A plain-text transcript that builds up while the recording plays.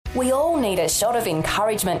We all need a shot of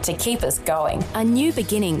encouragement to keep us going. A New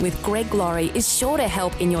Beginning with Greg Laurie is sure to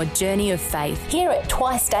help in your journey of faith. Hear it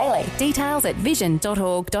twice daily. Details at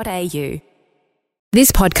vision.org.au.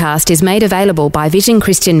 This podcast is made available by Vision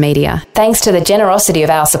Christian Media. Thanks to the generosity of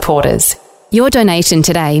our supporters. Your donation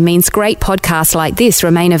today means great podcasts like this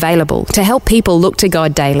remain available to help people look to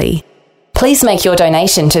God daily. Please make your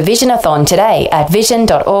donation to Visionathon today at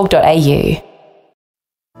vision.org.au.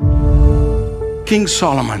 King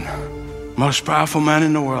Solomon, most powerful man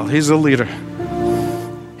in the world. He's a leader.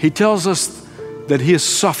 He tells us that he is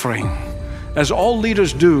suffering, as all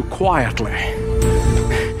leaders do, quietly.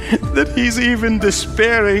 That he's even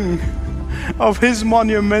despairing of his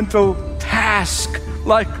monumental task,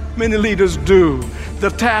 like many leaders do. The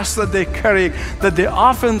task that they carry, that they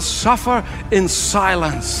often suffer in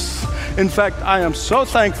silence. In fact, I am so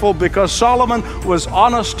thankful because Solomon was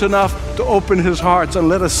honest enough to open his heart and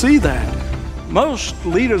let us see that. Most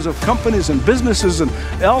leaders of companies and businesses and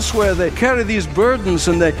elsewhere, they carry these burdens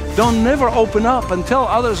and they don't never open up and tell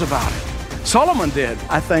others about it. Solomon did.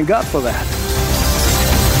 I thank God for that.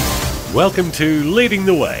 Welcome to Leading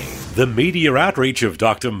the Way, the media outreach of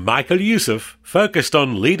Dr. Michael Youssef, focused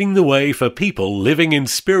on leading the way for people living in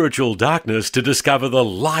spiritual darkness to discover the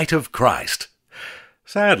light of Christ.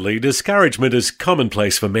 Sadly, discouragement is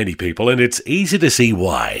commonplace for many people, and it's easy to see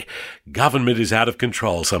why. Government is out of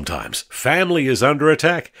control sometimes. Family is under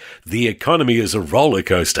attack. The economy is a roller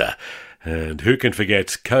coaster. And who can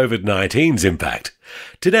forget COVID-19's impact?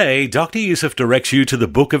 Today, Dr. Youssef directs you to the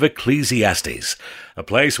book of Ecclesiastes, a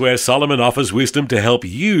place where Solomon offers wisdom to help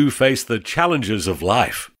you face the challenges of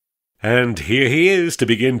life. And here he is to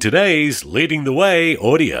begin today's Leading the Way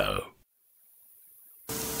audio.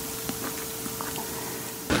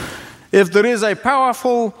 If there is a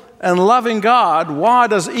powerful and loving God, why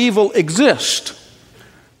does evil exist?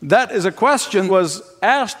 That is a question that was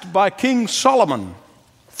asked by King Solomon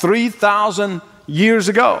 3,000 years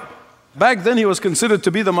ago. Back then he was considered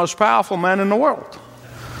to be the most powerful man in the world.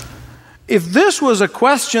 If this was a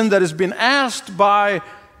question that has been asked by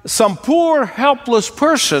some poor, helpless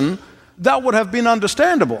person, that would have been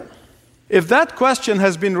understandable. If that question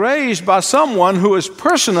has been raised by someone who is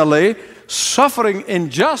personally suffering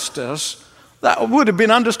injustice, that would have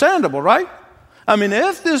been understandable, right? I mean,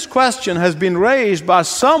 if this question has been raised by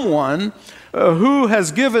someone who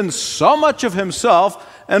has given so much of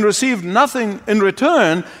himself and received nothing in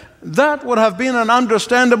return, that would have been an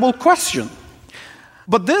understandable question.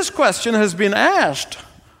 But this question has been asked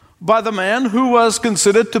by the man who was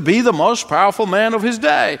considered to be the most powerful man of his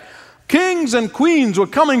day. Kings and queens were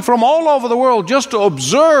coming from all over the world just to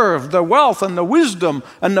observe the wealth and the wisdom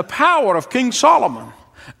and the power of King Solomon.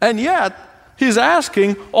 And yet, he's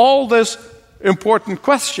asking all this important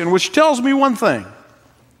question, which tells me one thing,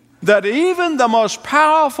 that even the most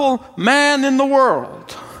powerful man in the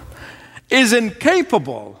world is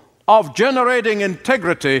incapable of generating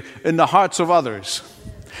integrity in the hearts of others.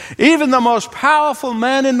 Even the most powerful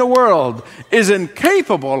man in the world is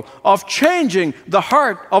incapable of changing the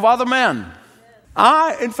heart of other men.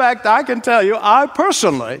 In fact, I can tell you, I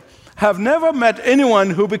personally have never met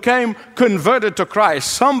anyone who became converted to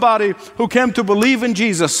Christ, somebody who came to believe in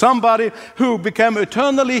Jesus, somebody who became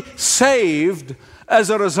eternally saved as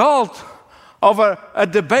a result of a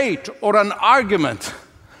debate or an argument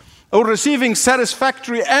or receiving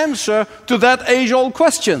satisfactory answer to that age-old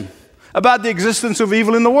question about the existence of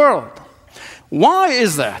evil in the world. Why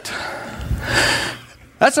is that?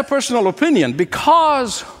 That's a personal opinion,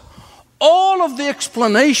 because all of the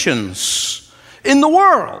explanations in the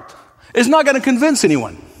world is not going to convince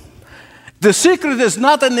anyone. The secret is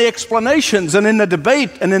not in the explanations and in the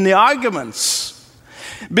debate and in the arguments,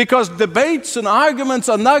 because debates and arguments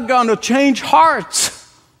are not going to change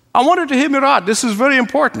hearts. I want you to hear me right. This is very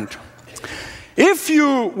important. If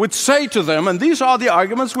you would say to them, and these are the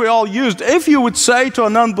arguments we all used, if you would say to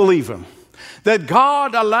an unbeliever that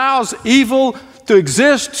God allows evil to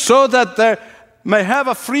exist so that they may have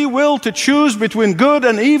a free will to choose between good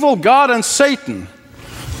and evil, God and Satan,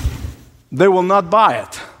 they will not buy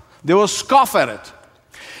it. They will scoff at it.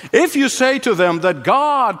 If you say to them that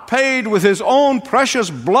God paid with his own precious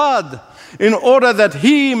blood in order that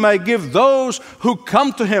he may give those who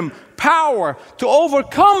come to him power to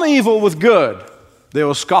overcome evil with good, they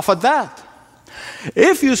will scoff at that.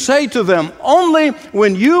 If you say to them, only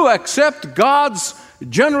when you accept God's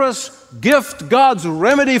generous gift, God's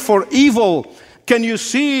remedy for evil, can you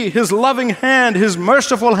see his loving hand, his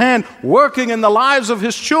merciful hand working in the lives of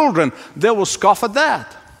his children, they will scoff at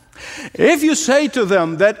that. If you say to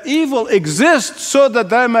them that evil exists so that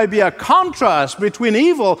there may be a contrast between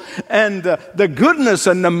evil and the goodness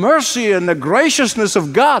and the mercy and the graciousness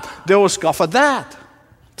of God, they will scoff at that.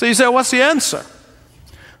 So you say, what's the answer?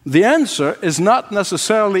 The answer is not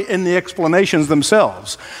necessarily in the explanations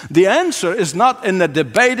themselves. The answer is not in the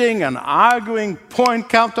debating and arguing point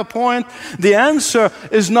counterpoint. The answer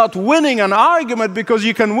is not winning an argument, because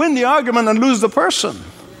you can win the argument and lose the person.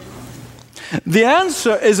 The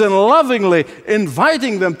answer is in lovingly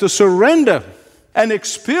inviting them to surrender and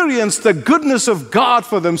experience the goodness of God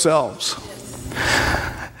for themselves.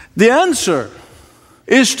 The answer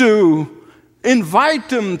is to invite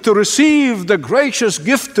them to receive the gracious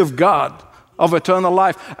gift of God of eternal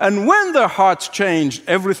life. And when their hearts change,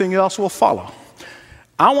 everything else will follow.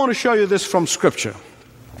 I want to show you this from Scripture.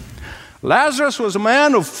 Lazarus was a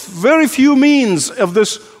man of very few means of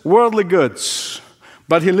this worldly goods,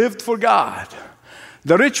 but he lived for God.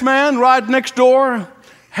 The rich man right next door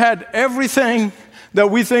had everything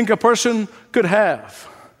that we think a person could have.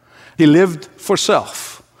 He lived for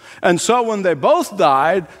self. And so when they both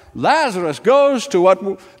died, Lazarus goes to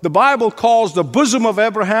what the Bible calls the bosom of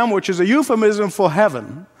Abraham, which is a euphemism for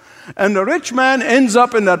heaven. And the rich man ends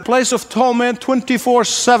up in that place of torment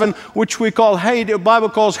 24/7, which we call Hades, the Bible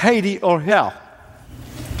calls Hades or hell.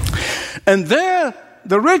 And there,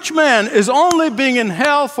 the rich man is only being in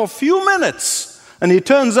hell for a few minutes, and he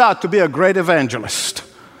turns out to be a great evangelist.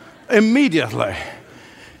 Immediately,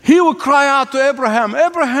 he will cry out to Abraham,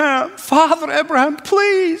 "Abraham, Father Abraham,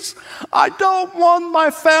 please, I don't want my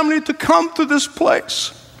family to come to this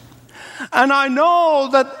place. And I know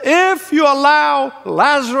that if you allow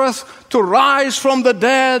Lazarus to rise from the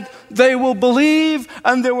dead, they will believe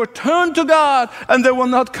and they will turn to God and they will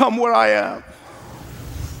not come where I am."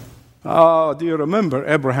 Oh, do you remember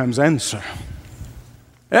Abraham's answer?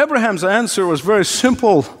 Abraham's answer was very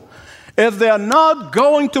simple. If they are not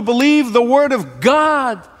going to believe the word of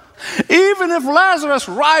God, even if Lazarus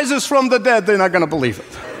rises from the dead, they're not going to believe it.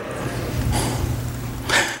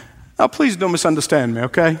 Now, please don't misunderstand me,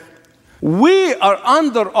 okay? We are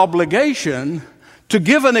under obligation to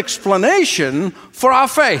give an explanation for our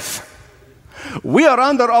faith. We are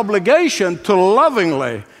under obligation to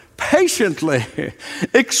lovingly, patiently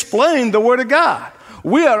explain the Word of God.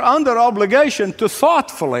 We are under obligation to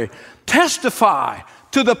thoughtfully testify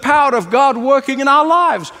to the power of God working in our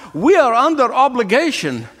lives. We are under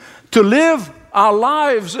obligation to live our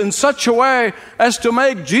lives in such a way as to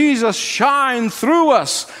make Jesus shine through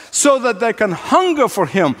us so that they can hunger for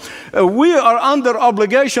Him. We are under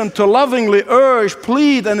obligation to lovingly urge,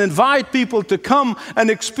 plead, and invite people to come and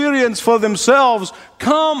experience for themselves.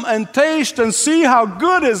 Come and taste and see how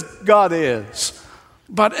good God is.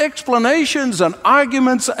 But explanations and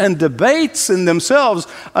arguments and debates in themselves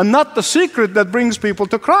are not the secret that brings people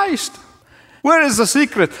to Christ. Where is the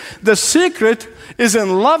secret? The secret is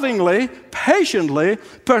in lovingly, patiently,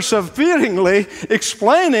 perseveringly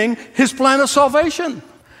explaining His plan of salvation.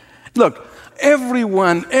 Look,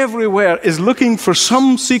 everyone, everywhere is looking for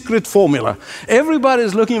some secret formula. Everybody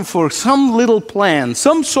is looking for some little plan,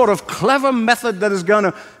 some sort of clever method that is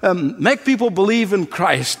going to make people believe in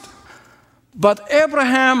Christ. But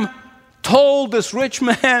Abraham told this rich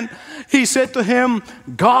man, he said to him,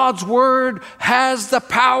 God's word has the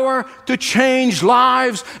power to change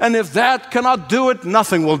lives, and if that cannot do it,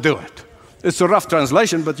 nothing will do it. It's a rough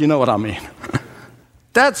translation, but you know what I mean.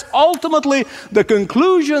 That's ultimately the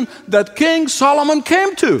conclusion that King Solomon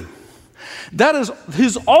came to. That is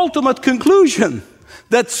his ultimate conclusion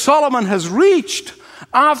that Solomon has reached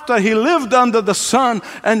after he lived under the sun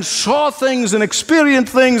and saw things and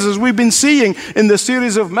experienced things, as we've been seeing in the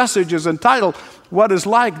series of messages entitled, What is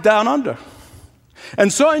Like Down Under.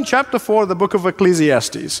 And so in chapter 4 of the book of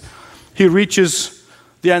Ecclesiastes, he reaches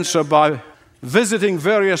the answer by visiting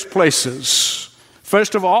various places.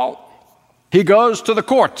 First of all, he goes to the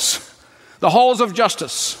courts, the halls of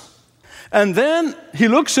justice. And then he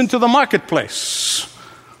looks into the marketplace,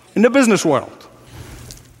 in the business world.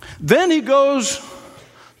 Then he goes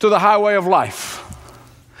to the highway of life.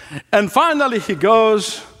 And finally, he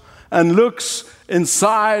goes and looks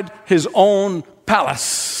inside his own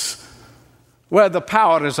palace, where the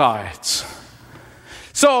power resides.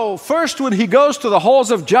 So first, when he goes to the halls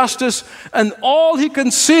of justice, and all he can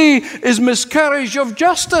see is miscarriage of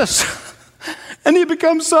justice. And he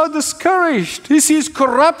becomes so discouraged. He sees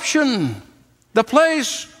corruption. The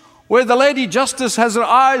place where the Lady Justice has her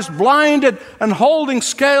eyes blinded and holding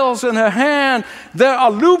scales in her hand. There are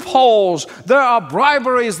loopholes, there are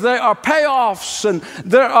briberies, there are payoffs, and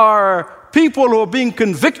there are people who are being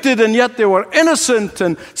convicted and yet they were innocent,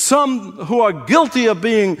 and some who are guilty of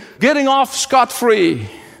getting off scot-free.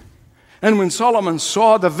 And when Solomon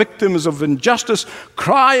saw the victims of injustice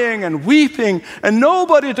crying and weeping and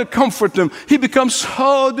nobody to comfort them, he becomes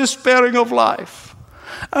so despairing of life.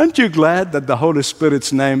 Aren't you glad that the Holy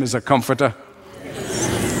Spirit's name is a comforter?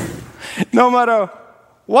 No matter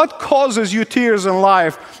what causes you tears in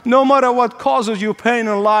life, no matter what causes you pain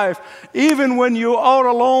in life, even when you are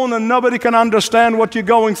alone and nobody can understand what you're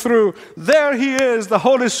going through, there He is, the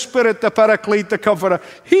Holy Spirit, the Paraclete, the Comforter.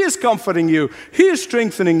 He is comforting you. He is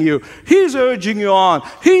strengthening you. He's urging you on.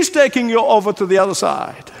 He's taking you over to the other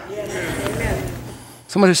side. Yes.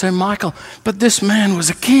 Somebody say, Michael, but this man was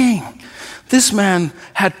a king. This man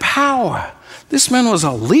had power. This man was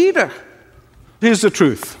a leader. Here's the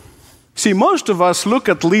truth. See, most of us look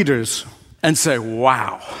at leaders and say,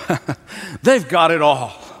 wow, they've got it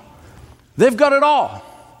all. They've got it all.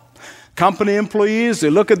 Company employees, they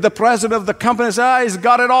look at the president of the company and say, he's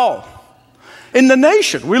got it all. In the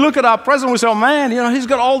nation, we look at our president and we say, oh man, he's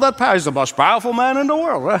got all that power. He's the most powerful man in the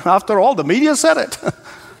world. Right? After all, the media said it.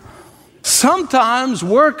 Sometimes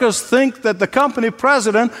workers think that the company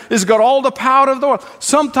president has got all the power of the world.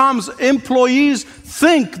 Sometimes employees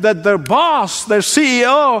think that their boss, their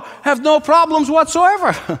CEO, have no problems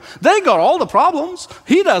whatsoever. They got all the problems.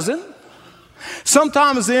 He doesn't.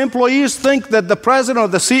 Sometimes the employees think that the president or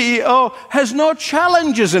the CEO has no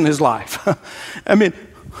challenges in his life. I mean,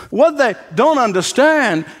 what they don't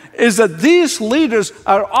understand is that these leaders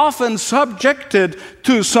are often subjected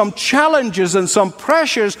to some challenges and some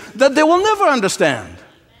pressures that they will never understand.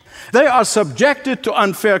 They are subjected to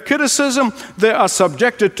unfair criticism. They are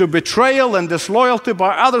subjected to betrayal and disloyalty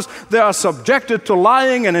by others. They are subjected to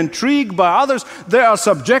lying and intrigue by others. They are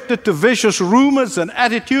subjected to vicious rumors and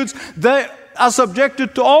attitudes. They are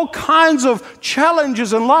subjected to all kinds of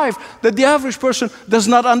challenges in life that the average person does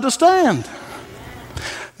not understand.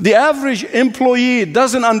 The average employee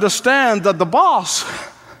doesn't understand that the boss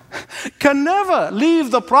can never leave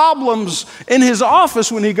the problems in his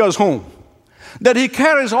office when he goes home. That he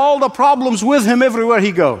carries all the problems with him everywhere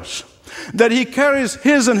he goes. That he carries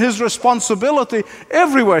his and his responsibility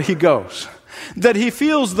everywhere he goes. That he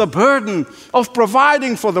feels the burden of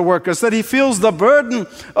providing for the workers. That he feels the burden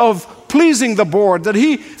of pleasing the board. That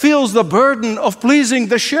he feels the burden of pleasing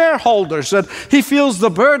the shareholders. That he feels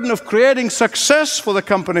the burden of creating success for the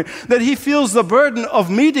company. That he feels the burden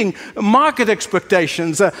of meeting market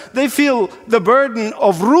expectations. They feel the burden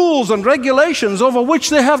of rules and regulations over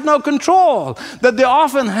which they have no control. That they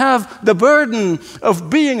often have the burden of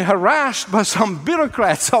being harassed by some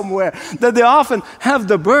bureaucrat somewhere. That they often have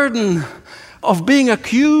the burden of being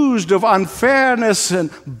accused of unfairness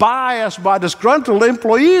and bias by disgruntled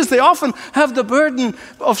employees. They often have the burden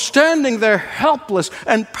of standing there helpless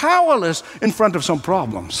and powerless in front of some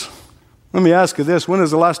problems. Let me ask you this. When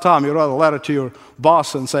is the last time you wrote a letter to your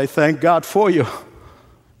boss and say, thank God for you,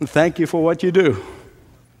 and thank you for what you do?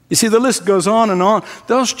 You see, the list goes on and on.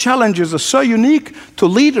 Those challenges are so unique to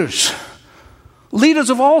leaders.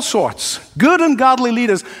 Leaders of all sorts, good and godly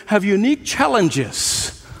leaders, have unique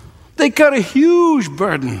challenges. They carry huge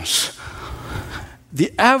burdens.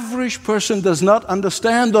 The average person does not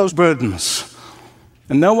understand those burdens.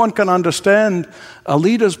 And no one can understand a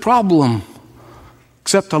leader's problem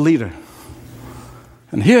except a leader.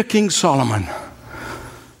 And here King Solomon,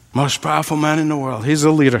 most powerful man in the world, he's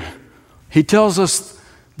a leader. He tells us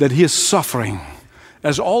that he is suffering,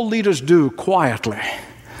 as all leaders do, quietly.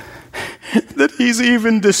 That he's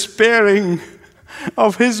even despairing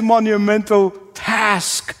of his monumental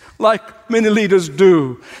task, like many leaders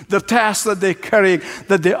do, the task that they carry,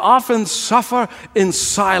 that they often suffer in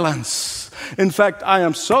silence. In fact, I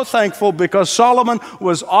am so thankful because Solomon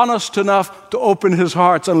was honest enough to open his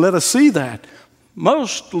heart and let us see that.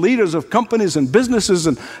 Most leaders of companies and businesses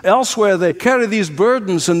and elsewhere, they carry these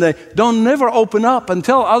burdens and they don't never open up and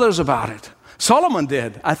tell others about it. Solomon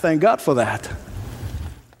did. I thank God for that.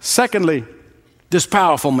 Secondly, this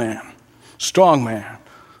powerful man, strong man,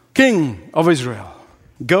 king of Israel,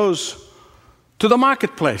 goes to the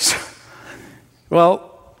marketplace.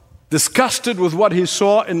 Well, disgusted with what he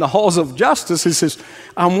saw in the halls of justice, he says,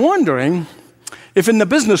 I'm wondering if in the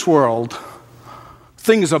business world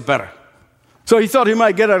things are better. So he thought he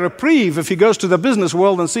might get a reprieve if he goes to the business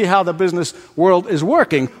world and see how the business world is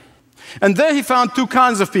working. And there he found two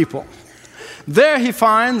kinds of people. There he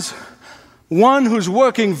finds one who's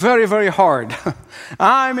working very, very hard.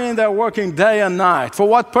 I mean, they're working day and night. For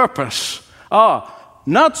what purpose?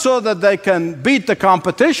 Not so that they can beat the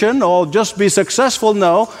competition or just be successful.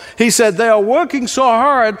 No, he said they are working so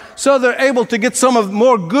hard so they're able to get some of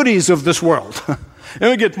more goodies of this world. And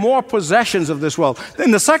we get more possessions of this world.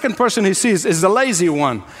 Then the second person he sees is the lazy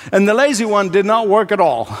one. And the lazy one did not work at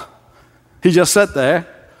all. He just sat there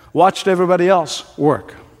watched everybody else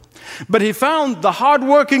work. But he found the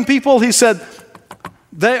hardworking people, he said,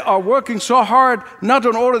 they are working so hard, not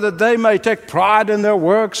in order that they may take pride in their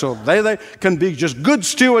work, so they can be just good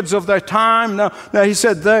stewards of their time. No, he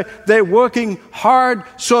said they're working hard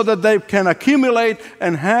so that they can accumulate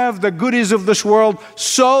and have the goodies of this world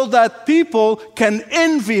so that people can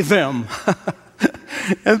envy them.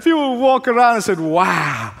 And people would walk around and said,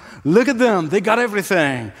 wow, look at them, they got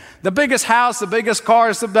everything. The biggest house, the biggest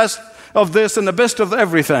cars, the best of this and the best of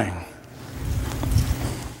everything.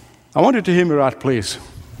 I want you to hear me right, please.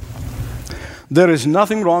 There is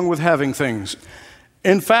nothing wrong with having things.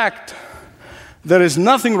 In fact, there is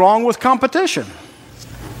nothing wrong with competition.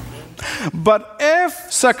 But if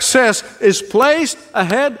success is placed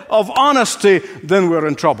ahead of honesty, then we're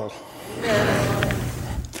in trouble.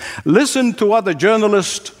 Listen to what the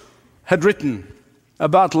journalist had written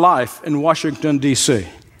about life in Washington, D.C.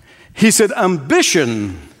 He said,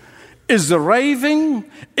 ambition is the raving,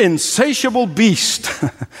 insatiable beast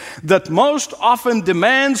that most often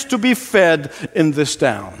demands to be fed in this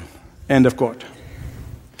town. End of quote.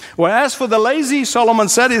 Well, as for the lazy, Solomon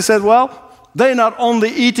said, he said, well, they're not only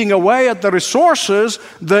eating away at the resources,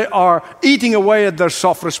 they are eating away at their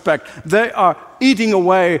self-respect. They are eating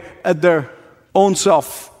away at their own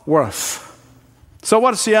self-worth. So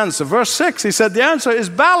what's the answer? Verse 6, he said, the answer is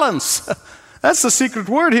balance. That's the secret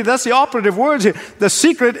word here. That's the operative word here. The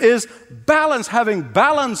secret is balance, having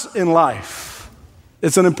balance in life.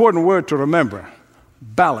 It's an important word to remember.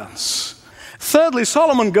 Balance. Thirdly,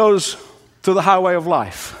 Solomon goes to the highway of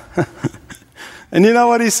life. And you know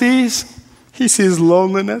what he sees? He sees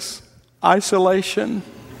loneliness, isolation.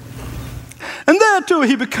 And there too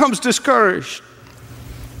he becomes discouraged.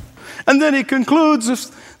 And then he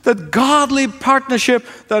concludes that godly partnership,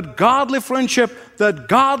 that godly friendship, that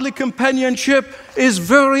godly companionship is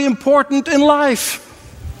very important in life.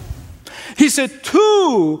 He said,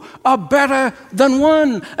 two are better than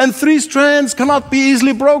one, and three strands cannot be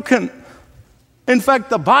easily broken. In fact,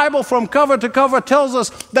 the Bible from cover to cover tells us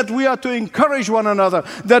that we are to encourage one another,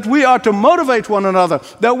 that we are to motivate one another,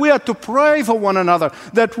 that we are to pray for one another,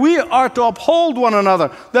 that we are to uphold one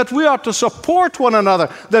another, that we are to support one another,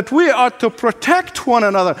 that we are to protect one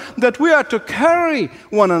another, that we are to carry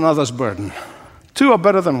one another's burden. Two are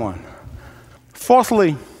better than one.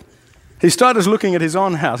 Fourthly, he started looking at his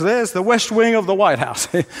own house. There's the west wing of the White House.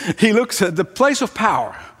 He looks at the place of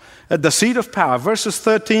power, at the seat of power, verses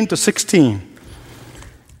 13 to 16.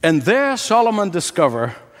 And there Solomon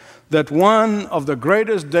discovered that one of the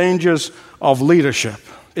greatest dangers of leadership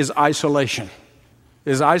is isolation.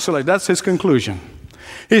 That's his conclusion.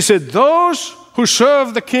 He said, those who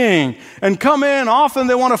serve the king and come in, often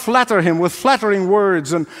they want to flatter him with flattering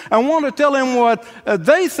words and want to tell him what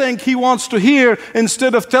they think he wants to hear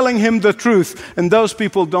instead of telling him the truth. And those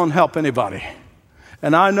people don't help anybody.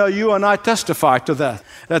 And I know you and I testify to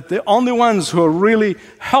that the only ones who are really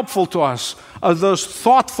helpful to us are those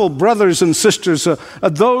thoughtful brothers and sisters, are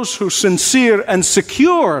those who sincere and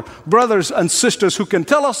secure brothers and sisters who can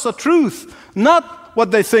tell us the truth, not what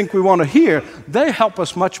they think we want to hear. They help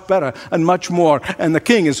us much better and much more, and the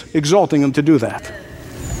king is exalting them to do that.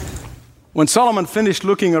 When Solomon finished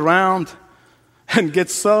looking around and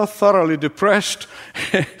gets so thoroughly depressed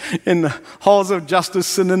in the halls of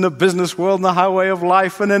justice and in the business world and the highway of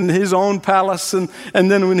life and in his own palace. And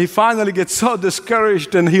then when he finally gets so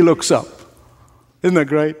discouraged and he looks up. Isn't that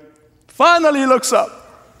great? Finally he looks up.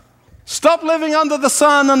 Stop living under the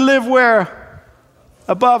sun and live where?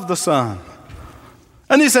 Above the sun.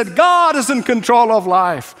 And he said, God is in control of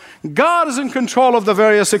life. God is in control of the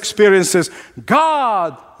various experiences.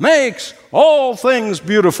 God makes all things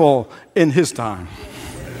beautiful in His time.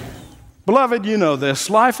 Beloved, you know this.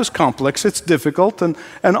 Life is complex. It's difficult. And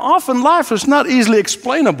often life is not easily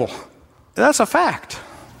explainable. That's a fact.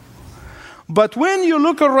 But when you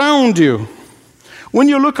look around you,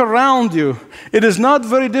 it is not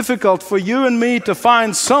very difficult for you and me to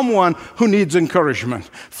find someone who needs encouragement.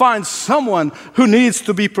 Find someone who needs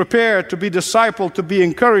to be prepared, to be discipled, to be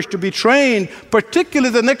encouraged, to be trained, particularly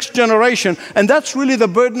the next generation. And that's really the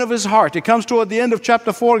burden of his heart. He comes toward the end of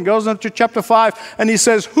chapter 4 and goes into chapter 5, and he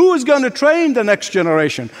says, who is going to train the next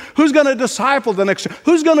generation? Who's going to disciple the next generation?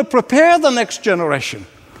 Who's going to prepare the next generation?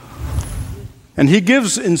 And he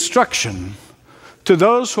gives instruction to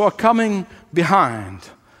those who are coming behind.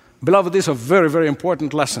 Beloved, these are very, very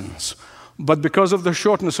important lessons. But because of the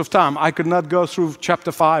shortness of time, I could not go through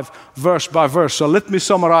chapter 5 verse by verse. So let me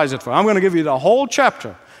summarize it for you. I'm going to give you the whole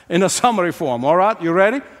chapter in a summary form. All right, you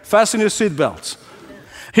ready? Fasten your seatbelts.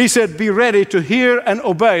 He said, be ready to hear and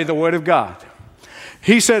obey the word of God.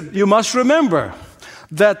 He said, you must remember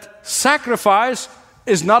that sacrifice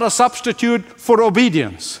is not a substitute for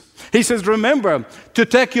obedience. He says, remember to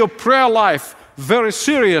take your prayer life very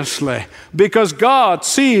seriously, because God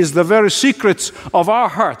sees the very secrets of our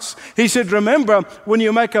hearts. He said, remember, when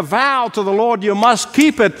you make a vow to the Lord, you must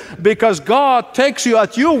keep it, because God takes you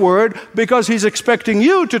at your word, because He's expecting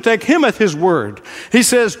you to take Him at His word. He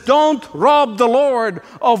says, don't rob the Lord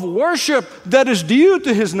of worship that is due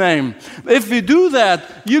to His name. If you do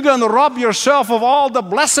that, you're going to rob yourself of all the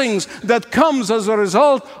blessings that comes as a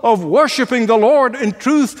result of worshiping the Lord in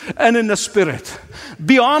truth and in the Spirit.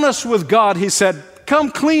 Be honest with God, He said.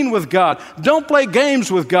 Come clean with God. Don't play games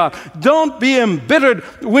with God. Don't be embittered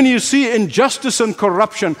when you see injustice and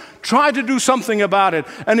corruption. Try to do something about it.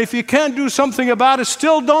 And if you can't do something about it,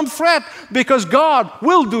 still don't fret, because God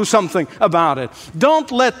will do something about it. Don't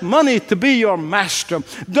let money to be your master.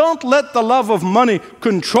 Don't let the love of money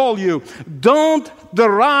control you. Don't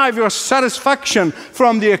derive your satisfaction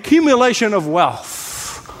from the accumulation of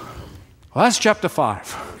wealth. Well, that's chapter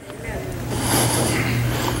 5.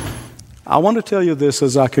 I want to tell you this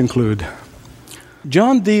as I conclude.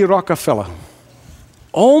 John D. Rockefeller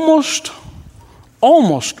almost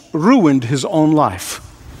ruined his own life.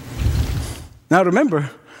 Now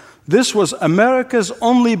remember, this was America's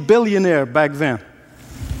only billionaire back then.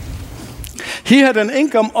 He had an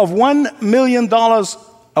income of $1 million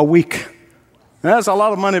a week. Now, that's a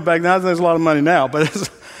lot of money back then. There's a lot of money now, but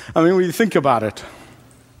when you think about it.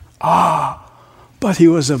 But he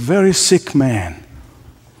was a very sick man.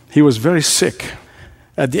 He was very sick.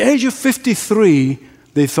 At the age of 53,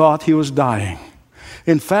 they thought he was dying.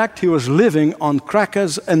 In fact, he was living on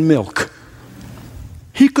crackers and milk.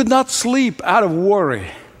 He could not sleep out of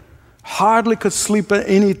worry. Hardly could sleep at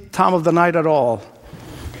any time of the night at all.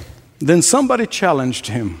 Then somebody challenged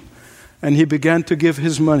him, and he began to give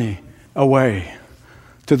his money away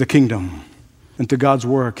to the kingdom and to God's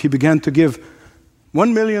work. He began to give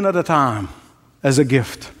 $1 million at a time as a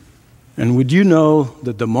gift. And would you know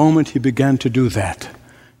that the moment he began to do that,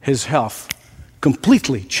 his health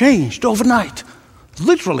completely changed overnight,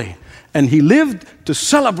 literally. And he lived to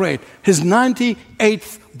celebrate his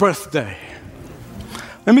 98th birthday.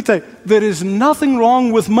 Let me tell you, there is nothing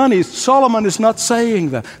wrong with money. Solomon is not saying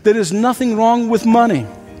that. There is nothing wrong with money.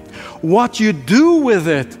 What you do with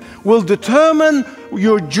it will determine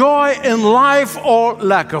your joy in life or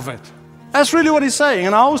lack of it. That's really what he's saying.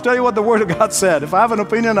 And I always tell you what the Word of God said. If I have an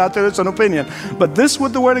opinion, I'll tell you it's an opinion. But this is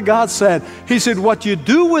what the Word of God said. He said, what you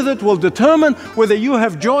do with it will determine whether you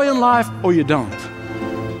have joy in life or you don't.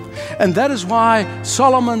 And that is why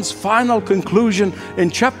Solomon's final conclusion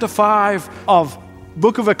in chapter 5 of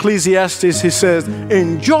book of Ecclesiastes, he says,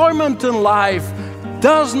 enjoyment in life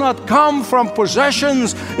does not come from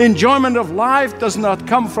possessions. Enjoyment of life does not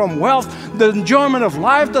come from wealth. The enjoyment of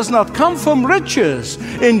life does not come from riches.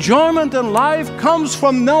 Enjoyment in life comes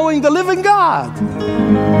from knowing the living God.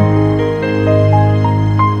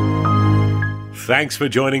 Thanks for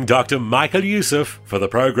joining Dr. Michael Youssef for the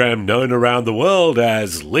program known around the world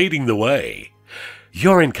as Leading the Way.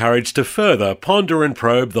 You're encouraged to further ponder and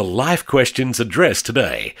probe the life questions addressed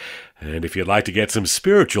today. And if you'd like to get some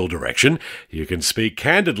spiritual direction, you can speak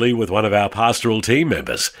candidly with one of our pastoral team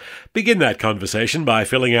members. Begin that conversation by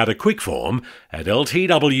filling out a quick form at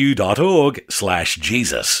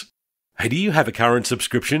ltw.org/Jesus. Hey, do you have a current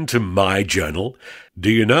subscription to My Journal? Do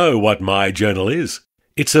you know what My Journal is?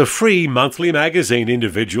 It's a free monthly magazine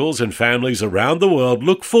individuals and families around the world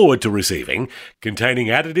look forward to receiving, containing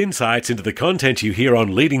added insights into the content you hear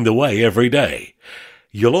on Leading the Way every day.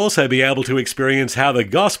 You'll also be able to experience how the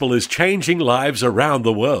gospel is changing lives around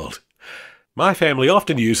the world. My family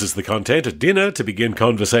often uses the content at dinner to begin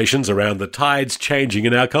conversations around the tides changing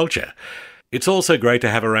in our culture. It's also great to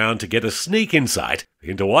have around to get a sneak insight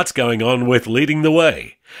into what's going on with Leading the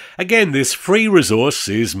Way. Again, this free resource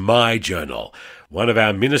is My Journal. One of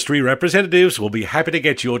our ministry representatives will be happy to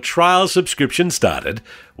get your trial subscription started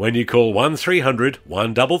when you call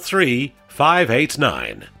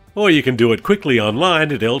 1300-133-589. Or you can do it quickly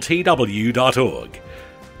online at ltw.org.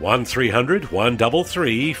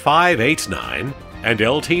 1300-133-589 and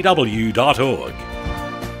ltw.org.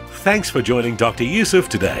 Thanks for joining Dr. Youssef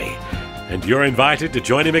today, and you're invited to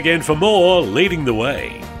join him again for more Leading the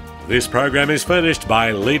Way. This program is furnished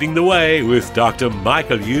by Leading the Way with Dr.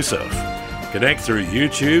 Michael Youssef. Connect through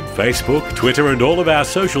YouTube, Facebook, Twitter, and all of our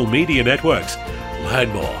social media networks. Learn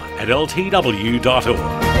more at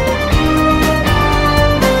ltw.org.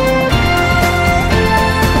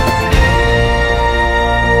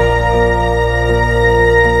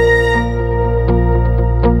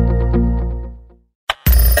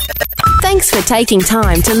 Thanks Thanks for taking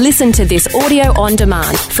time to listen to this audio on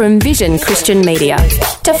demand from Vision Christian Media.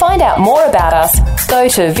 To find out more about us, go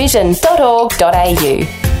to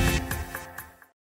vision.org.au.